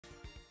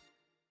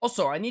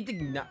Also, I need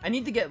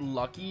to get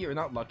lucky, or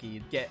not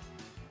lucky,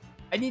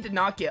 I need to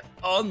not get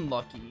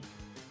unlucky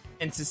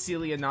and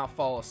Cecilia not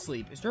fall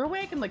asleep. Is there a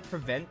way I can, like,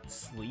 prevent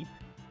sleep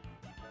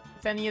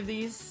with any of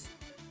these?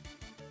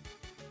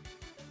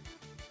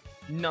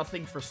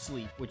 Nothing for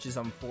sleep, which is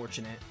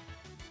unfortunate.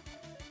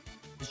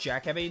 Does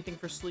Jack have anything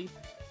for sleep?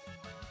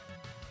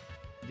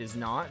 He does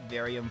not.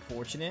 Very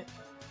unfortunate.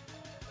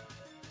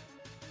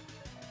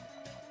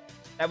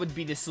 That would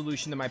be the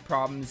solution to my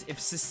problems if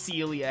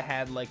Cecilia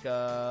had, like,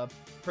 a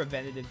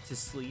preventative to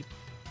sleep.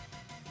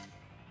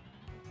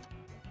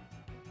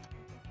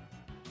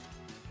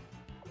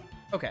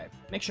 Okay,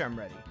 make sure I'm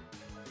ready.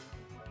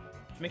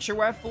 Make sure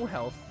we're at full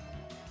health.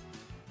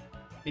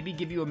 Maybe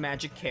give you a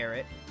magic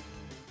carrot.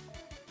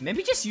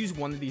 Maybe just use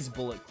one of these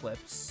bullet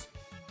clips.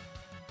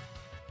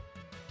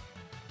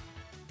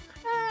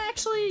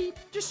 Actually,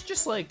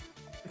 just like,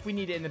 if we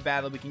need it in the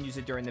battle, we can use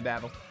it during the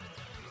battle.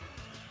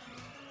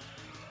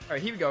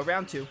 Alright, here we go,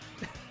 round 2.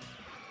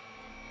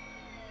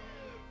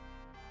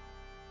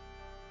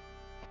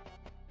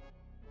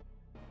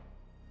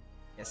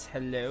 Yes,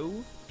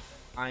 hello.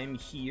 I'm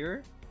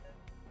here.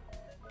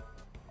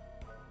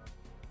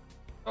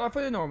 Oh,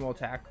 for the normal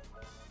attack.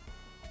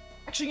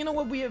 Actually, you know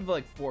what? We have,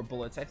 like, 4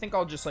 bullets. I think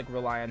I'll just, like,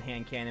 rely on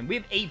hand cannon. We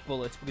have 8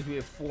 bullets because we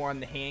have 4 on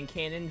the hand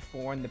cannon,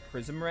 4 on the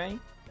prism ray.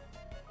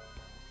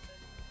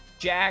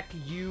 Jack,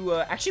 you,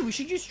 actually, we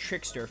should use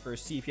Trickster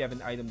first, see if you have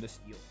an item to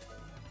steal.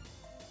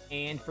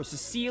 And for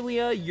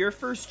Cecilia, your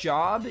first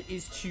job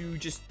is to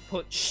just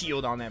put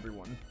shield on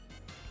everyone.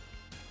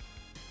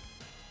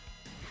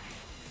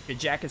 Okay,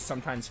 Jack is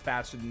sometimes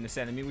faster than this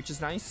enemy, which is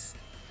nice.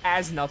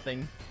 As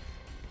nothing.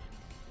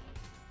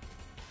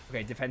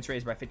 Okay, defense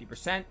raised by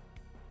 50%.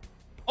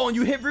 Oh, and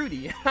you hit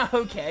Rudy.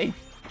 Okay.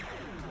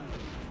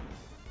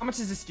 How much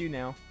does this do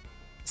now?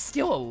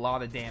 Still a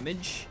lot of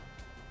damage.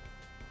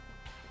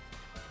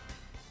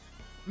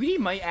 Rudy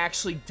might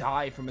actually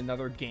die from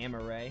another gamma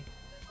ray.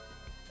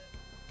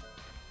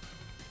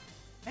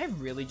 I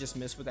really just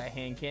missed with that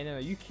hand cannon. Are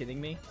you kidding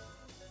me?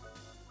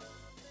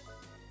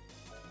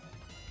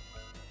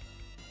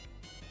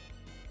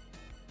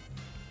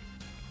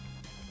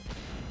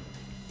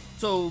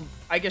 So,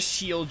 I guess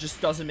shield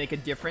just doesn't make a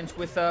difference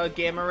with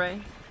gamma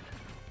ray.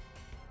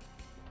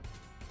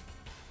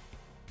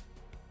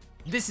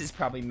 This is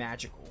probably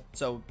magical,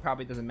 so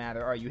probably doesn't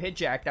matter. Alright, you hit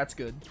Jack. That's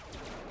good.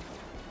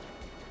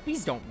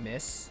 Please don't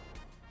miss.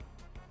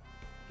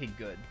 Okay,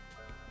 good.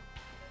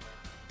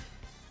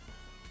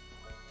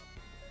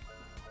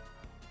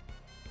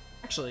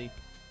 Actually,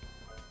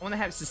 I want to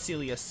have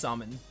Cecilia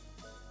summon.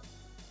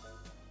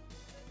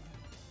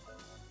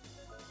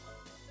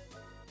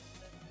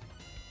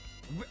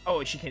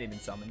 Oh, she can't even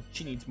summon.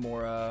 She needs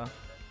more,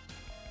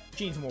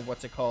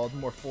 what's it called?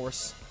 More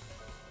force.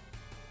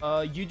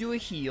 You do a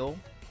heal.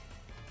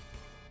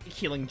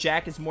 Healing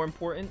Jack is more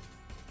important.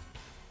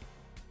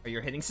 Or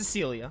you're hitting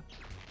Cecilia.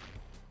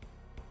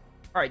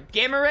 Alright,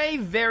 Gamma Ray,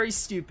 very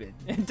stupid.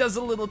 It does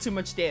a little too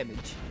much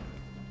damage.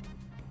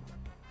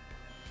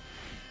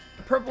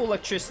 The purple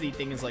electricity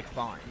thing is, like,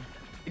 fine.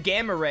 The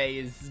Gamma Ray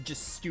is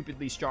just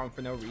stupidly strong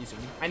for no reason.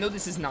 I know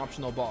this is an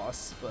optional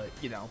boss, but,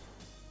 you know.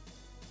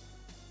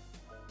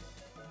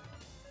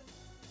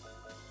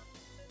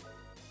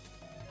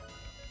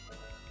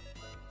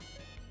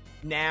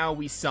 Now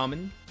we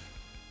summon.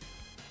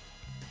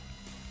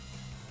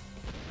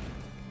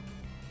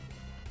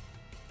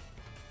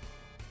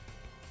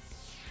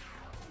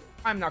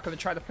 I'm not going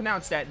to try to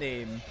pronounce that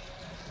name.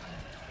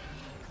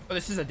 Oh,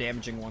 this is a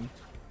damaging one.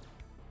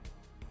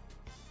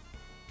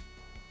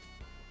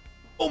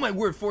 Oh my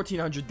word,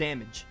 1400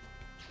 damage.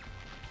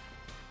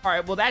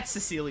 Alright, well that's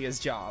Cecilia's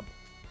job.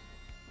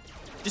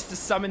 Just to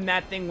summon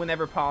that thing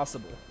whenever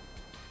possible.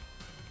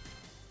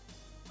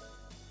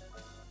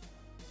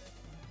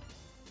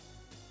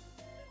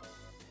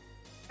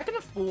 I can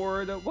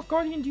afford... what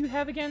Guardian do you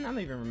have again? I don't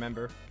even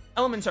remember.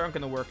 Elements aren't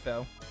going to work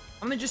though.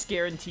 I'm going to just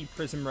guarantee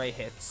Prism Ray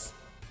hits.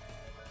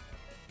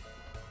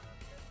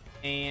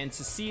 And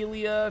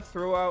Cecilia,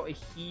 throw out a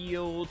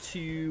heal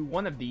to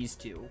one of these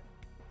two.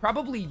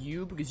 Probably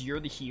you, because you're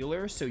the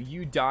healer, so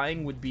you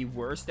dying would be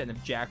worse than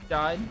if Jack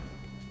died.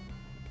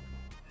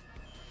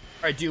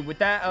 Alright, dude, with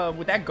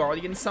that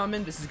Guardian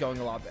summon, this is going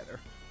a lot better.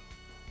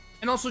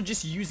 And also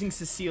just using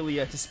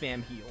Cecilia to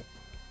spam heal.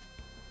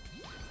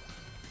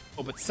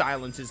 Oh, but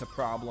silence is a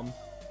problem,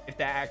 if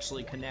that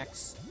actually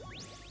connects.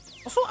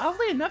 Also,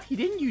 oddly enough, he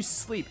didn't use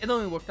sleep. It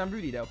only worked on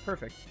Rudy, though.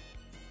 Perfect.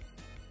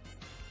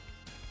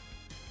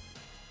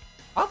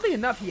 Oddly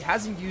enough, he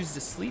hasn't used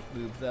the sleep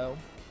move, though.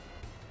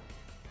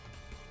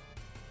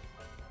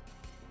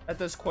 That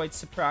does quite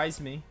surprise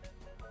me.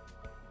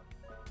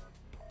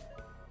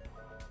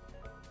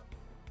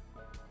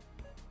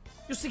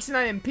 You're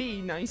 69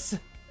 MP, nice.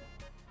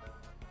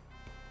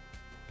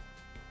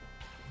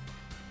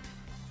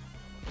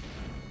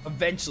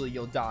 Eventually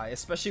you'll die,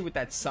 especially with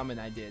that summon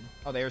I did.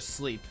 Oh, there's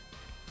sleep.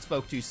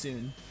 Spoke too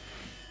soon.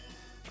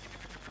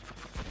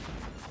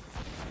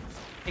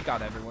 It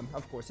got everyone.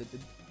 Of course it did.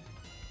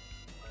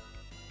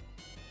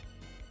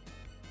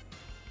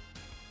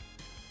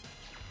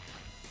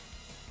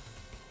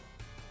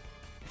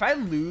 If I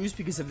lose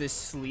because of this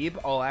sleep,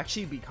 I'll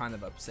actually be kind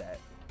of upset.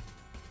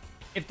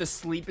 If the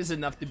sleep is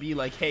enough to be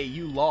like, hey,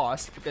 you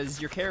lost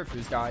because your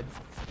characters died.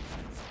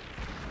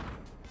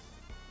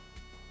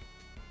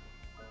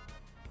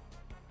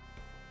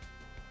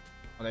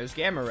 Oh, there's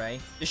Gamma Ray.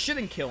 This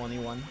shouldn't kill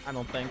anyone, I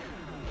don't think.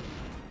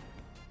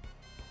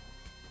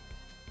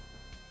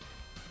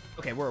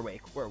 Okay, we're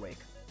awake. We're awake.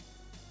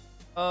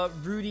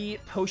 Rudy,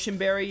 Potion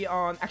Berry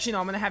on... Actually, no,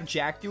 I'm gonna have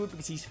Jack do it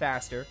because he's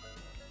faster.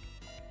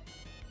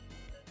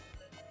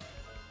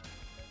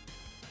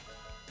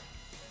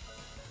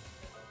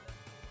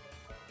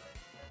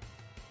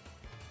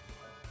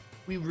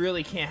 We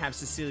really can't have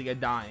Cecilia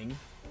dying.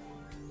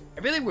 I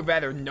really would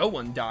rather no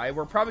one die.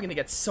 We're probably gonna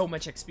get so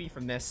much XP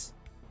from this.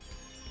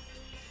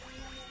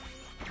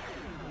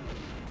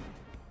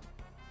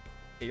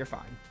 Okay, you're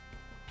fine.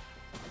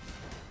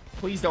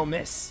 Please don't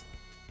miss.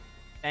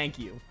 Thank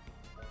you.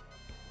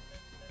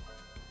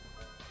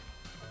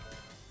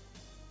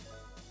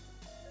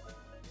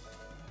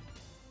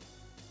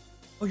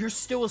 Oh, you're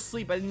still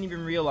asleep. I didn't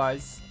even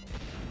realize.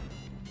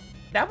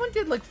 That one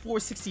did like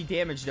 460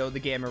 damage though, the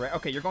Gamma Ray.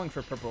 Okay, you're going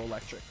for Purple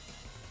Electric.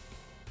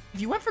 If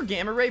you went for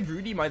Gamma Ray,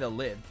 Rudy might have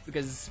lived.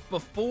 Because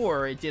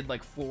before, it did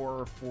like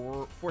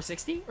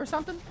 460 or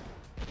something.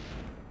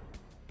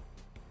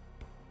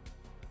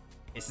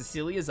 Okay,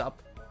 Cecilia's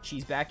up.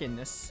 She's back in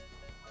this.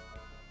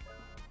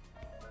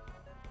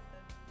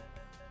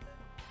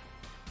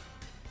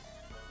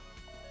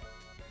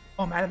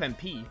 Oh, I'm out of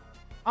MP.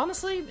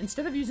 Honestly,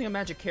 instead of using a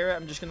Magic Carrot,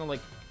 I'm just gonna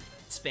like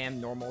spam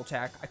normal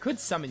attack. I could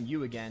summon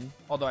you again,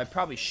 although I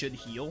probably should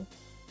heal.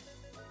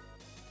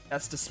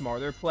 That's the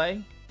smarter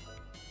play.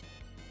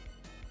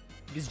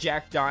 Because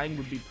Jack dying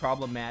would be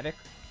problematic.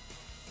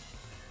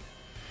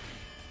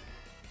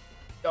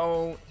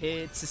 Don't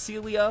hit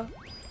Cecilia.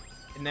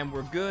 And then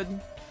we're good.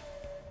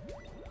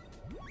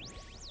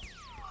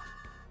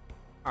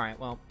 Alright,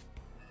 well.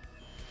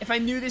 If I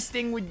knew this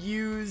thing would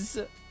use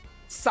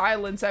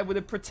silence, I would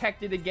have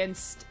protected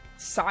against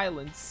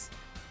silence.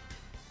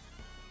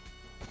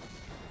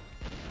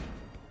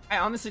 I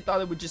honestly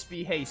thought it would just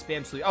be, hey,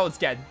 spam sleep. Oh, it's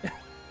dead.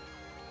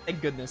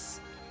 Thank goodness.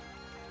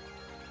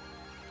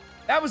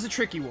 That was a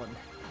tricky one.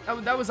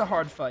 That was a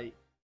hard fight.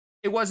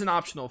 It was an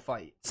optional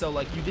fight. So,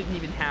 like, you didn't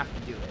even have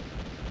to do it.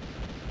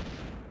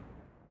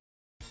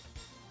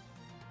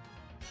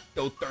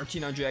 Go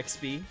 1300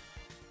 XP.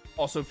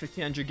 Also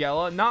 1500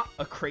 Gala. Not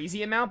a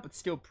crazy amount, but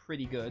still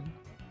pretty good.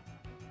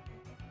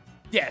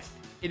 Death.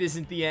 It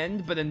isn't the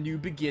end, but a new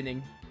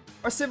beginning.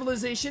 Our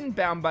civilization,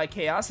 bound by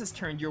chaos, has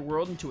turned your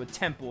world into a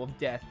temple of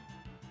death,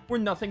 where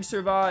nothing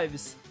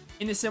survives.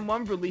 Innocent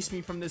One, release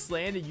me from this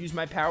land and use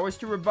my powers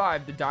to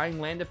revive the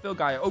dying land of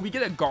Filgaia. Oh, we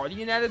get a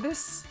Guardian out of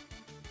this?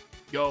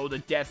 Yo, the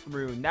Death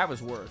Rune. That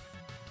was worth.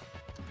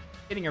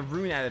 Getting a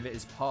rune out of it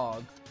is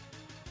pog.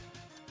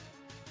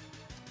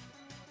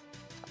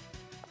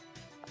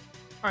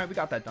 Alright, we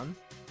got that done.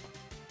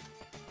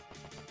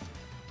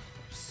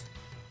 Oops.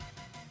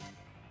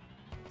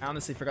 I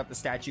honestly forgot the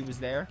statue was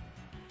there.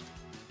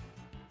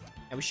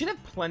 And we should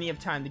have plenty of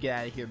time to get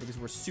out of here because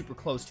we're super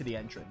close to the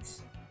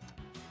entrance.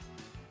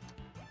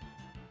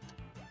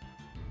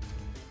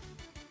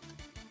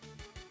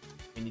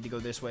 I need to go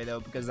this way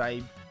though because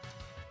I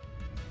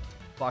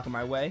blocking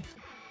my way.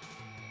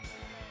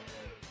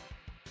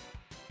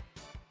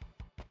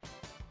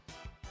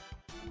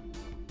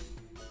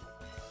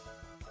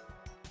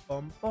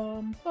 Bum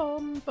bum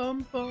bum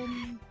bum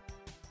bum.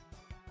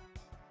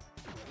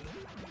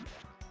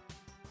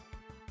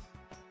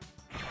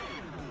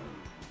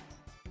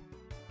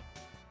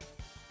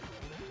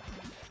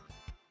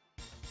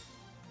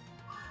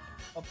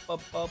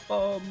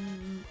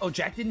 Oh,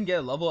 Jack didn't get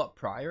a level up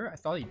prior? I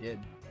thought he did.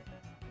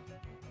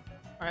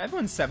 Alright,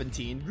 everyone's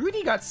 17.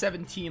 Rudy got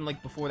 17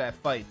 like before that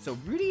fight, so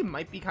Rudy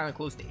might be kind of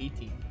close to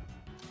 18.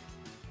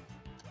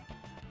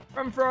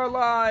 Run for our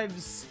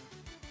lives!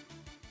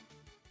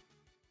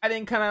 I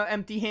didn't come out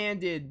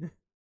empty-handed.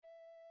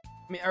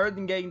 I mean, other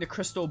than getting the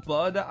Crystal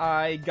Bud,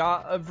 I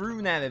got a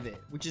rune out of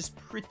it, which is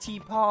pretty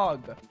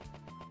pog.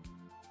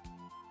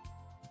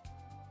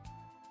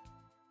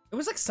 It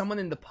was like someone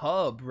in the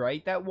pub,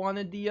 right, that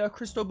wanted the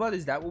Crystal Bud?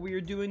 Is that what we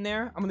were doing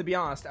there? I'm gonna be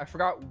honest, I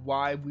forgot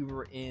why we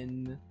were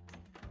in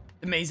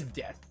the Maze of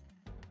Death.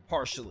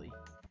 Partially.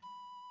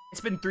 It's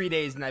been 3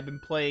 days and I've been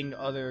playing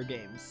other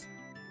games.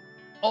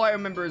 All I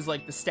remember is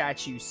like the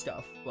statue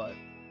stuff, but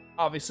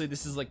obviously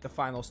this is like the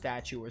final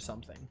statue or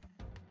something.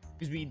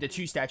 Because the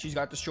 2 statues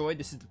got destroyed,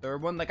 this is the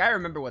 3rd one. Like, I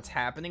remember what's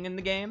happening in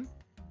the game.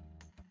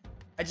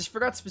 I just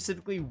forgot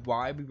specifically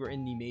why we were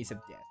in the Maze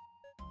of Death.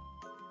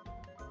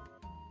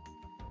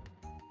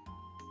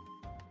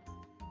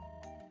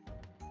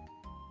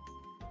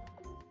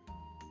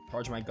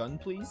 Charge my gun,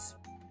 please.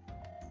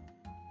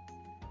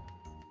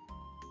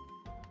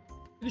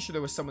 Pretty sure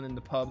there was someone in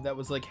the pub that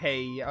was like,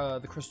 hey,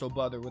 the Crystal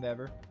Bud or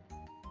whatever.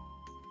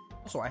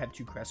 Also, I have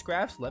 2 crest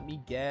crafts. Let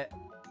me get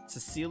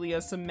Cecilia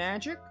some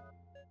magic.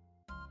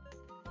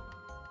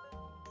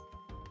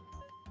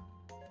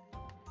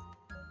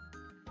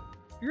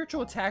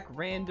 Spiritual attack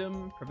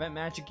random. Prevent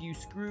magic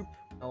use group.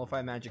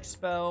 Nullify magic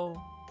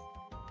spell.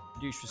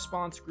 Reduce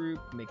response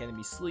group. Make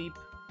enemies sleep.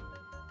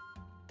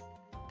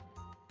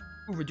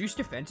 Ooh, reduced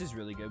defense is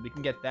really good. We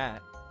can get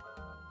that.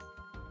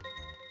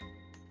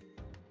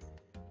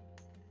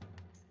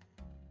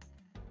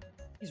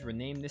 Please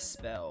rename this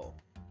spell.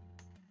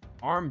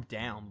 Arm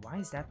down. Why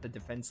is that the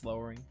defense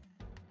lowering?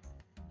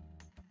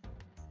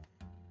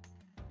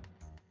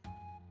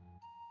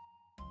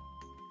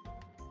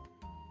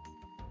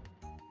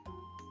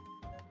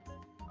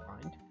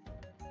 Fine.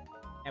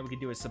 And we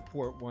could do a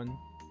support one.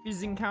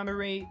 Increase encounter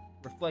rate.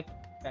 Reflect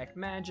back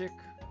magic.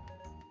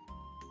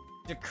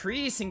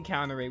 Decrease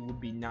encounter rate would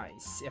be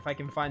nice. If I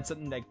can find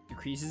something that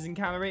decreases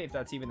encounter rate, if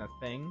that's even a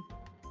thing.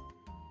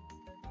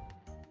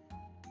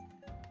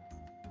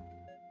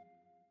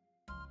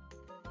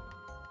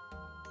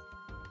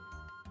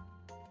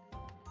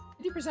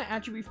 50%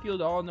 attribute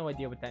field all, no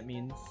idea what that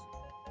means.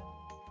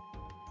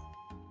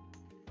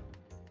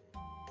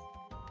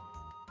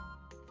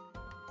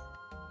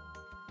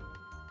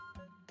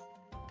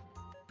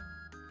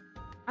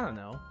 I don't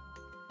know.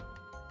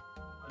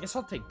 I guess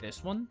I'll take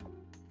this one.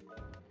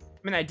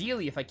 I mean,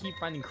 ideally, if I keep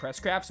finding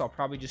crest crafts, I'll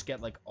probably just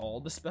get, like, all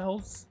the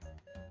spells.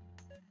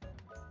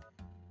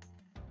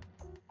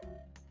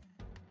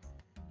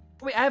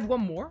 Wait, I have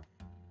one more?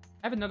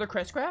 I have another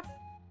crest craft?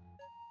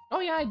 Oh,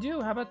 yeah, I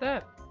do. How about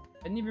that?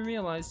 I didn't even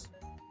realize.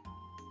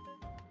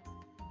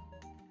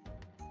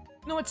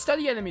 You know what?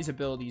 Study enemies'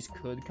 abilities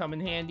could come in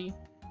handy.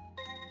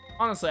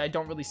 Honestly, I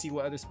don't really see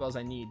what other spells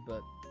I need,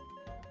 but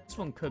this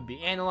one could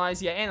be.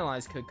 Analyze. Yeah,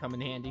 Analyze could come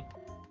in handy.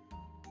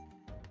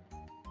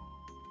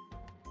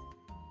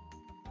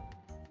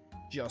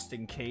 Just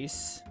in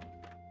case.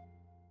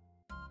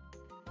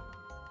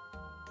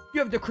 You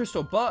have the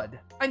Crystal Bud.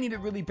 I need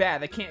it really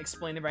bad. I can't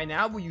explain it right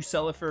now. Will you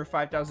sell it for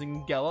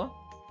 5,000 Gela?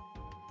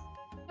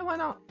 Yeah, why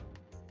not?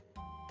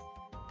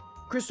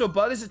 Crystal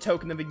Bud is a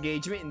token of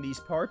engagement in these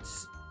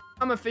parts.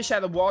 I'm a fish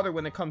out of water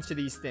when it comes to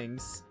these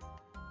things.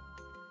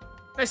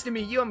 Nice to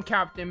meet you. I'm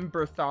Captain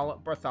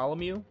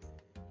Bartholomew.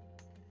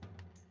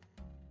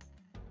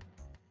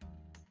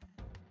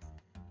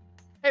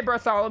 Hey,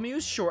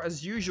 Bartholomew. Short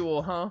as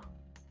usual, huh?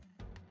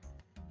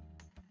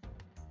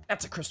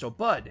 That's a Crystal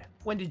Bud.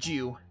 When did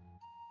you...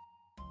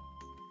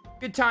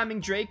 Good timing,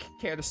 Drake.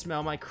 Care to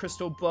smell my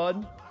Crystal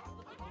Bud?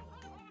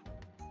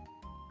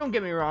 Don't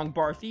get me wrong,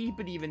 Barthy,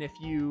 but even if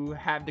you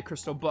have the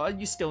Crystal Bud,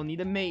 you still need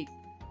a mate.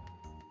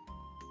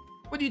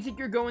 What do you think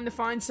you're going to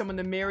find? Someone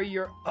to marry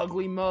your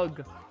ugly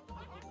mug?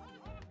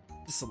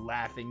 Just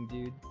laughing,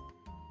 dude.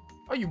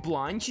 Are you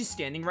blind? She's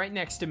standing right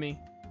next to me.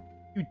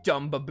 You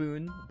dumb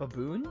baboon.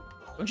 Baboon?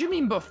 Don't you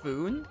mean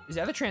buffoon? Is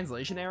that a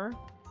translation error?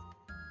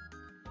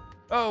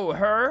 Oh,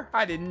 her?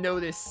 I didn't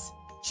notice.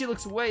 She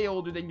looks way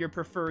older than your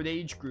preferred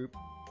age group.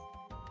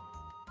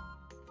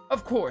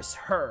 Of course,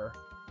 her.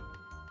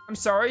 I'm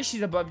sorry,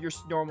 she's above your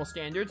normal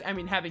standards. I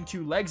mean, having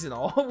 2 legs and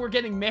all. We're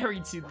getting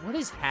married soon. What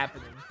is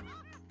happening?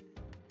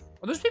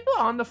 Are those people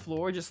on the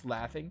floor just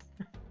laughing?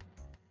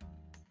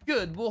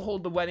 Good, we'll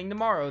hold the wedding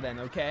tomorrow then,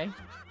 okay?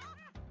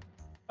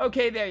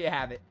 Okay, there you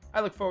have it. I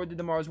look forward to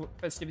tomorrow's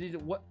festivities.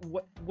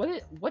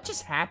 What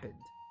just happened?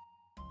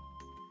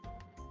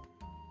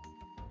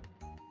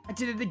 I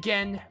did it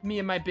again, me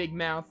and my big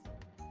mouth.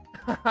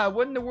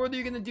 What in the world are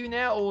you gonna do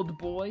now, old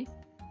boy?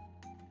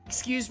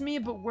 Excuse me,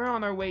 but we're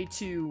on our way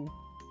to...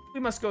 We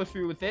must go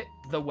through with it.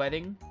 The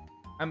wedding.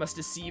 I must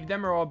deceive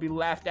them or I'll be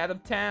laughed out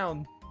of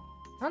town.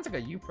 Sounds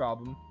like a you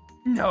problem.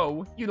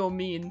 No, you don't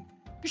mean.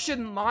 You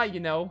shouldn't lie,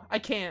 you know. I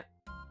can't.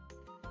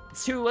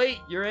 It's too late.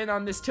 You're in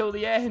on this till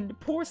the end.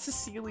 Poor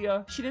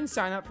Cecilia. She didn't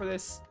sign up for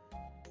this.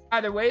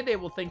 Either way, they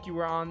will think you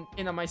were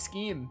in on my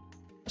scheme.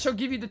 I shall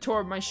give you the tour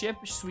of my ship,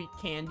 Sweet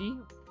Candy.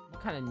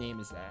 What kind of name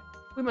is that?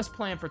 We must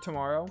plan for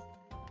tomorrow.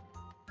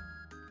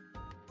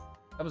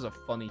 That was a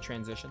funny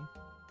transition.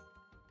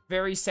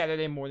 Very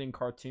Saturday morning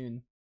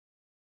cartoon.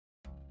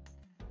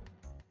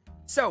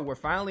 So, we're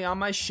finally on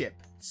my ship,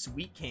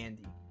 Sweet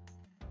Candy.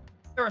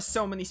 There are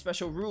so many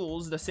special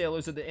rules the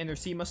sailors of the inner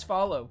sea must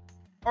follow.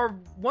 Our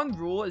one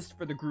rule is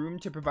for the groom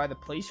to provide a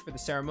place for the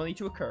ceremony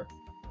to occur.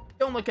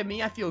 Don't look at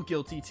me, I feel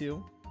guilty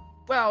too.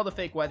 Well, the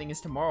fake wedding is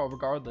tomorrow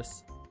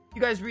regardless.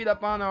 You guys read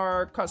up on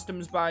our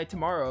customs by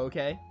tomorrow,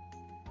 okay?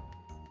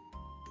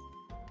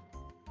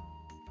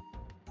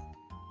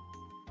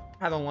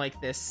 I don't like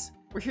this.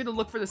 We're here to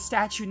look for the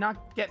statue,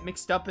 not get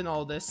mixed up in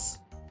all this.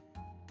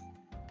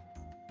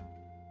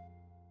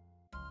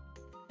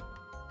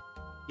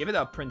 Give it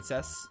up,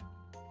 princess.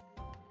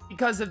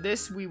 Because of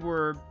this, we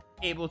were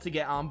able to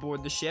get on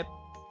board the ship.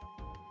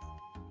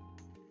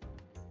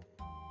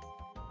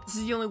 This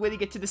is the only way to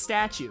get to the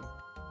statue.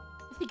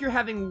 I think you're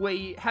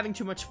having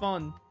too much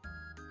fun.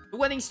 The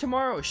wedding's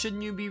tomorrow.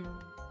 Shouldn't you be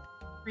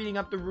reading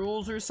up the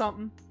rules or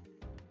something?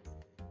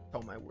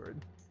 Oh my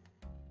word.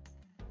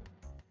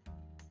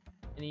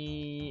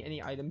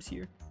 Any items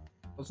here?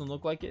 Doesn't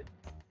look like it.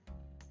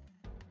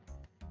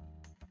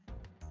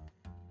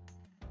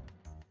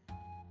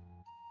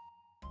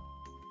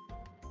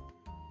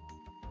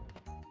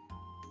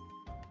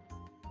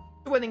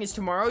 The wedding is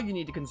tomorrow. You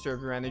need to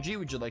conserve your energy.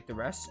 Would you like the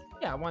rest?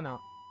 Yeah, why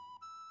not?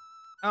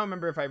 I don't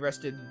remember if I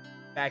rested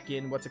back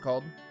in, what's it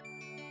called?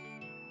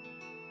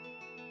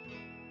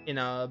 In,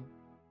 the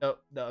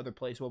other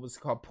place, what was it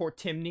called? Port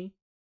Timney.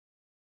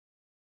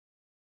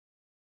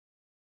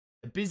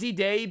 The busy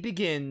day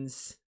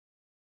begins.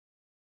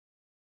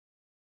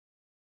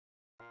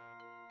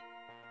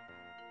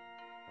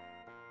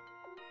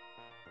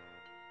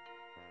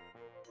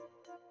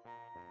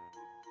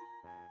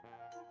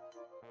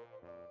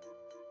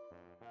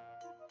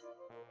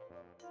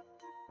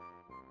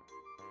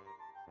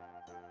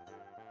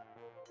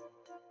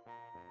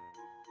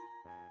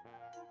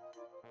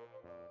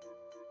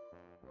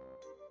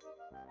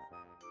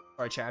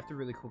 Alright, chat, I have to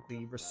really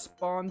quickly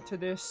respond to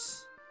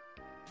this.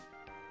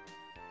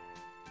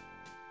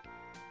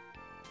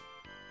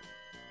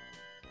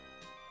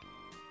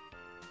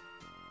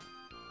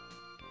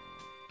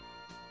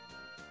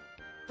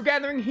 We're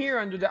gathering here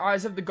under the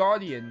eyes of the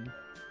Guardian.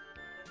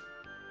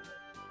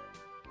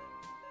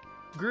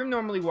 Groom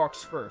normally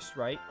walks first,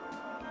 right?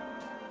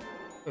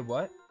 Wait,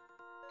 what?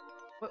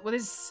 What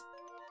is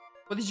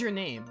your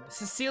name?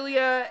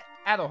 Cecilia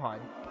Adelheid.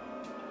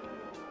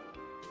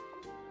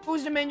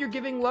 Who's the man you're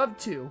giving love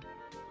to?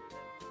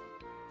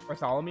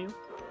 Bartholomew?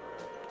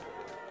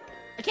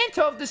 I can't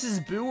tell if this is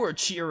boo or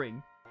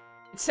cheering.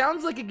 It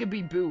sounds like it could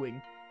be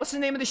booing. What's the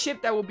name of the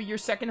ship that will be your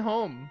second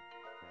home?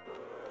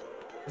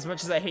 As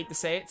much as I hate to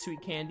say it,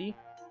 sweet candy.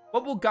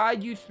 What will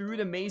guide you through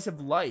the maze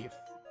of life?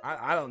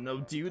 I don't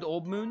know, dude,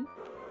 old moon.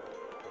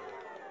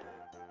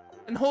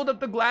 And hold up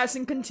the glass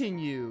and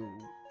continue.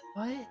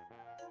 What?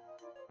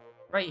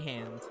 Right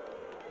hand.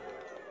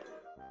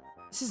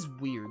 This is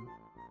weird.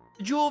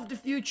 The Jewel of the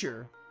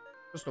Future.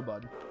 Crystal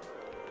Bud.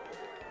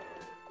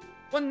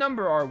 What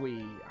number are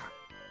we?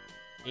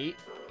 8.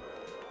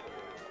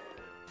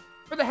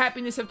 For the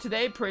happiness of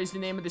today, praise the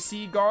name of the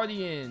Sea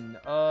Guardian.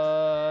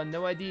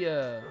 No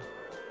idea.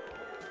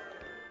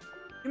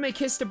 You may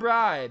kiss the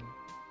bride.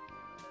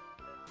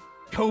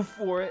 Go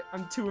for it.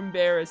 I'm too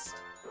embarrassed.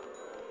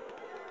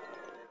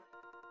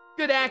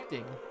 Good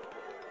acting.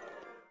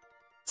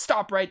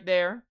 Stop right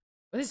there.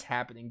 What is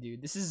happening,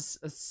 dude? This is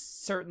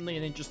certainly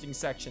an interesting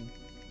section.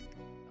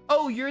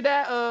 Oh, you're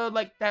that,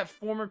 like, that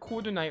former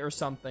quarter knight or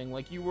something.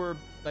 Like, you were,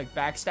 like,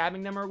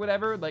 backstabbing them or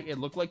whatever. Like, it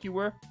looked like you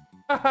were.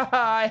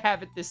 I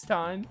have it this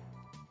time.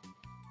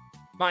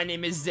 My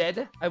name is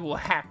Zed. I will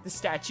hack the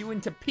statue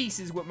into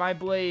pieces with my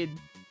blade.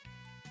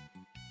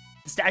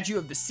 The statue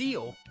of the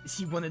seal. Is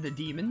he one of the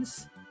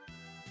demons?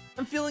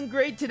 I'm feeling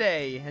great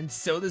today, and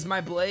so does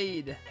my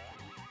blade.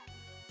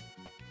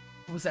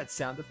 What was that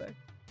sound effect?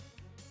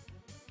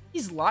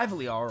 He's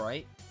lively,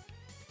 alright.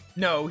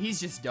 No, he's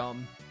just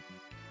dumb.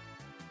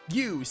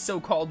 You,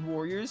 so-called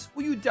warriors,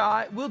 will you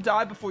die? Will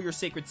die before your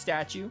sacred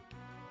statue.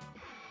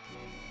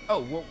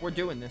 Oh, we're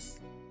doing this.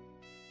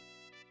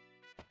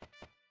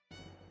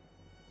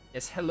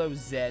 Yes, hello,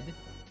 Zed.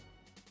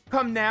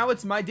 Come now,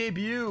 it's my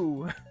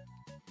debut.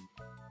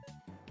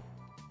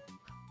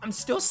 I'm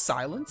still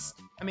silenced?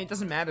 I mean, it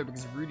doesn't matter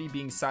because Rudy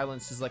being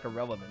silenced is, like,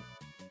 irrelevant.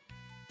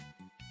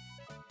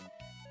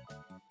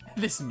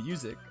 This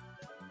music.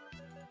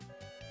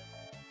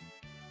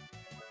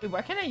 Wait,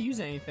 why can't I use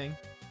anything?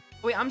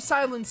 Wait, I'm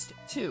silenced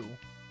too.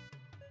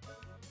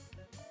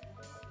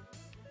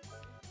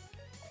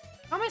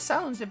 How am I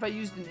silenced if I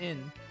used an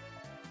in?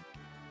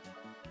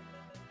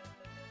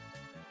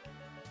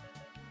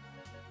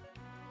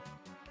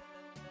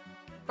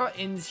 I thought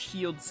ins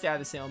healed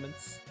status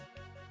ailments.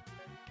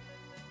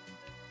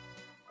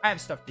 I have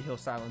stuff to heal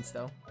silence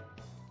though.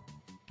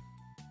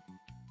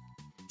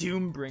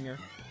 Doombringer.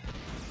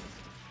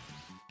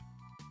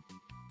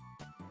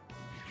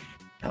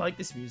 I like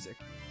this music.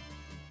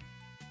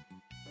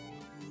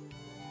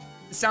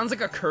 It sounds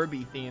like a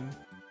Kirby theme.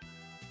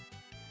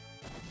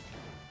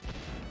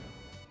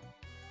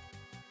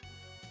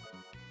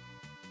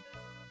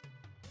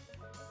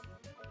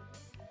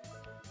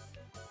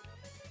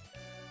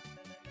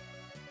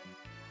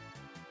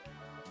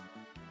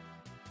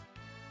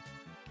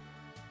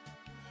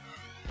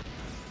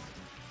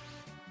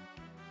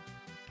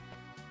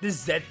 This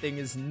Zed thing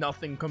is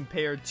nothing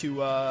compared to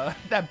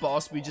that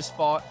boss we just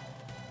fought.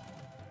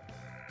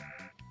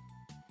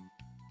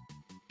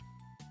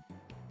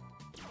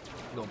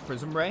 Little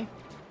Prism Ray.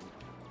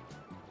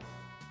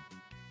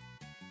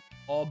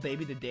 Oh,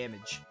 baby, the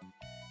damage.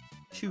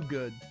 Too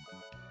good.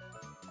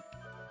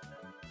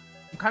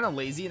 I'm kind of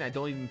lazy and I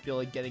don't even feel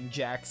like getting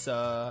Jack's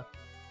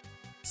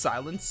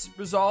silence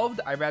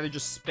resolved. I'd rather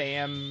just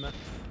spam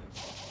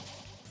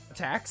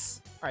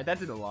attacks. Alright, that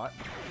did a lot.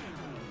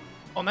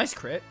 Oh, nice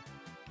crit.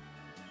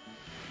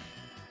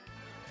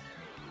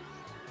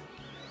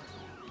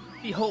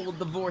 Behold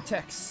the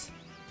vortex.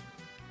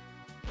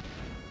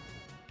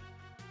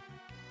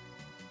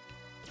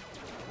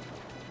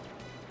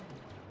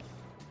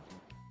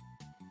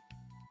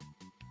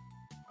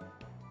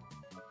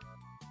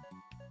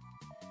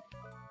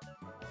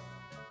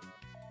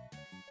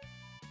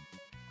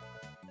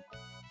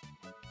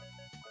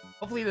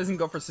 Hopefully he doesn't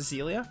go for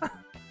Cecilia.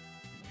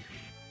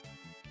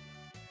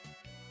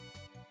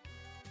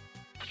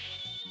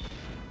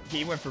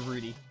 He went for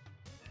Rudy.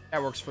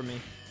 That works for me.